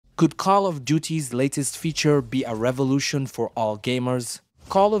Could Call of Duty's latest feature be a revolution for all gamers?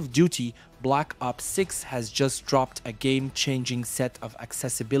 Call of Duty Black Ops 6 has just dropped a game-changing set of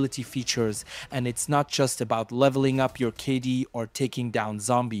accessibility features, and it's not just about leveling up your KD or taking down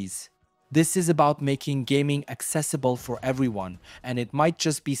zombies. This is about making gaming accessible for everyone, and it might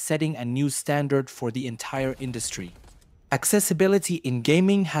just be setting a new standard for the entire industry. Accessibility in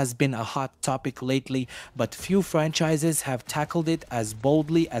gaming has been a hot topic lately, but few franchises have tackled it as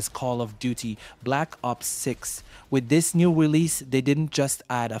boldly as Call of Duty Black Ops 6. With this new release, they didn't just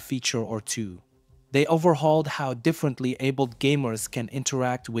add a feature or two. They overhauled how differently abled gamers can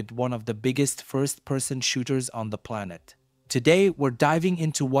interact with one of the biggest first-person shooters on the planet. Today, we're diving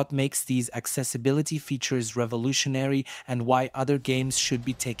into what makes these accessibility features revolutionary and why other games should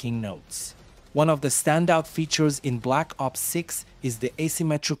be taking notes. One of the standout features in Black Ops 6 is the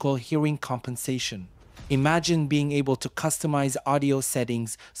asymmetrical hearing compensation. Imagine being able to customize audio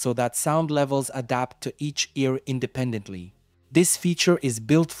settings so that sound levels adapt to each ear independently. This feature is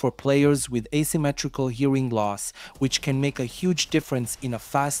built for players with asymmetrical hearing loss, which can make a huge difference in a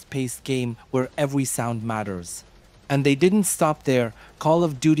fast-paced game where every sound matters. And they didn't stop there. Call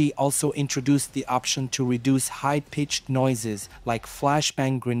of Duty also introduced the option to reduce high-pitched noises like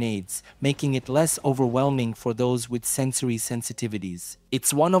flashbang grenades, making it less overwhelming for those with sensory sensitivities.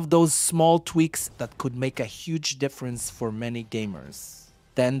 It's one of those small tweaks that could make a huge difference for many gamers.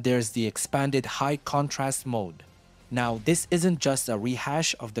 Then there's the expanded high contrast mode. Now, this isn't just a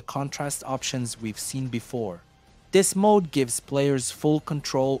rehash of the contrast options we've seen before. This mode gives players full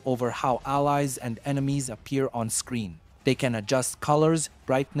control over how allies and enemies appear on screen. They can adjust colors,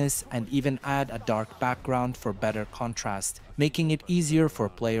 brightness, and even add a dark background for better contrast, making it easier for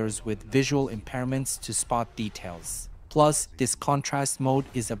players with visual impairments to spot details. Plus, this contrast mode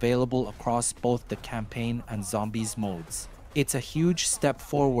is available across both the campaign and zombies modes. It's a huge step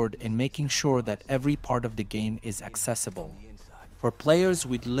forward in making sure that every part of the game is accessible. For players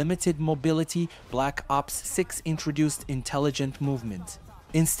with limited mobility, Black Ops 6 introduced intelligent movement.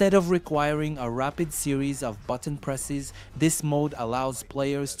 Instead of requiring a rapid series of button presses, this mode allows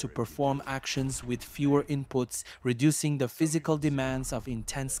players to perform actions with fewer inputs, reducing the physical demands of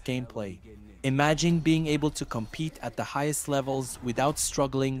intense gameplay. Imagine being able to compete at the highest levels without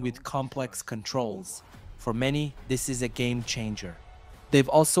struggling with complex controls. For many, this is a game changer. They've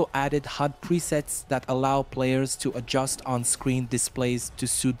also added HUD presets that allow players to adjust on-screen displays to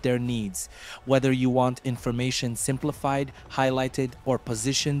suit their needs, whether you want information simplified, highlighted, or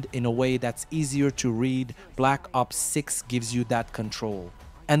positioned in a way that's easier to read. Black Ops 6 gives you that control.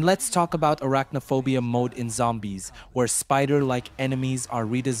 And let's talk about arachnophobia mode in zombies, where spider-like enemies are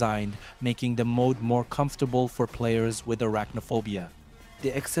redesigned, making the mode more comfortable for players with arachnophobia.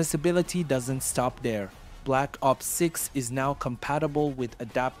 The accessibility doesn't stop there. Black Ops 6 is now compatible with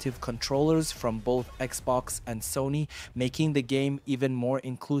adaptive controllers from both Xbox and Sony, making the game even more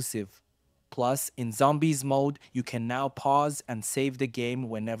inclusive. Plus, in Zombies mode, you can now pause and save the game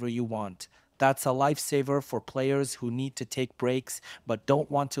whenever you want. That's a lifesaver for players who need to take breaks but don't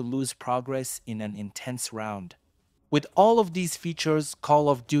want to lose progress in an intense round. With all of these features, Call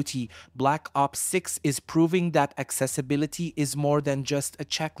of Duty Black Ops 6 is proving that accessibility is more than just a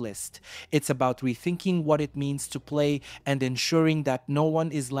checklist. It's about rethinking what it means to play and ensuring that no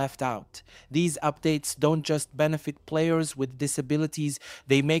one is left out. These updates don't just benefit players with disabilities,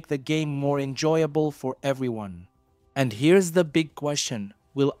 they make the game more enjoyable for everyone. And here's the big question: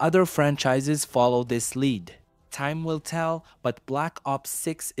 will other franchises follow this lead? Time will tell, but Black Ops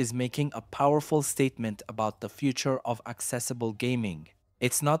 6 is making a powerful statement about the future of accessible gaming.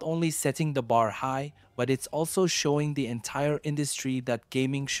 It's not only setting the bar high, but it's also showing the entire industry that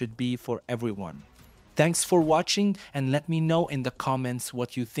gaming should be for everyone. Thanks for watching, and let me know in the comments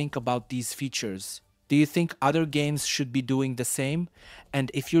what you think about these features. Do you think other games should be doing the same? And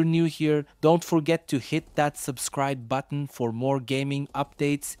if you're new here, don't forget to hit that subscribe button for more gaming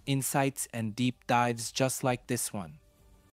updates, insights, and deep dives just like this one.